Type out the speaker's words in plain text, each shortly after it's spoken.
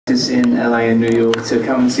in LA and New York to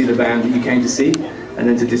come and see the band that you came to see and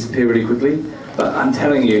then to disappear really quickly. But I'm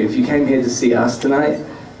telling you, if you came here to see us tonight,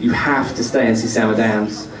 you have to stay and see Sam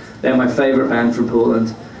Adams. They're my favourite band from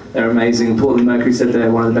Portland. They're amazing. Portland Mercury said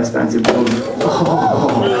they're one of the best bands in Portland.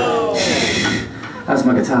 Oh, that's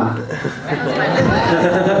my guitar.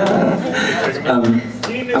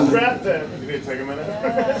 You need to strap them. You need to take a minute.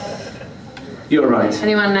 You're right.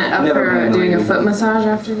 Anyone up for doing a foot massage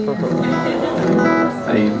after the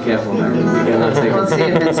Hey, be careful, man. We'll see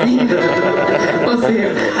if it's me. We'll see.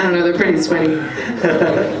 I don't know, they're pretty sweaty.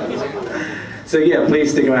 So yeah,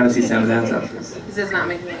 please stick around and see Sam Adams afterwards. This is not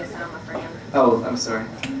making any sound for him. Oh, I'm sorry.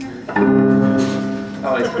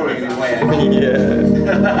 Oh, it's probably going to be way out. Yeah.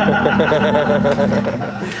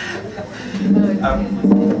 Do you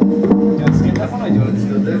want to skip that one or do you want to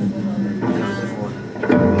still do it?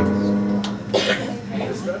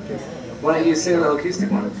 Why don't you sing a little acoustic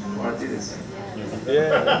one while I do this?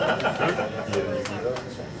 Yeah.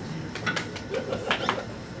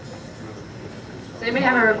 Does anybody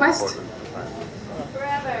have a request?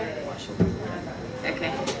 Forever.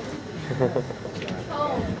 Okay.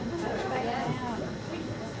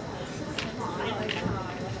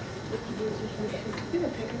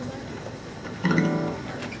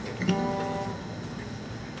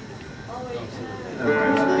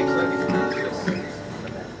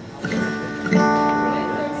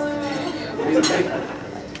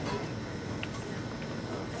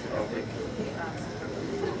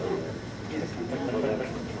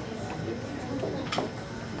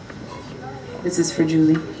 This is for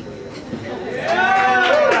Julie.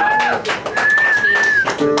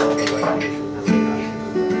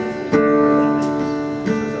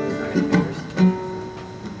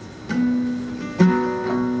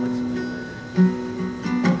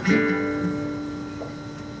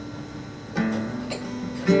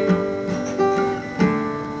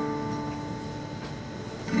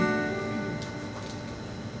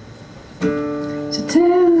 To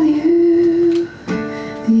tell you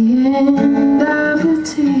the end of the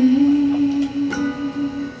tape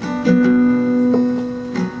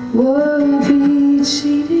would be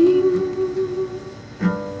cheap.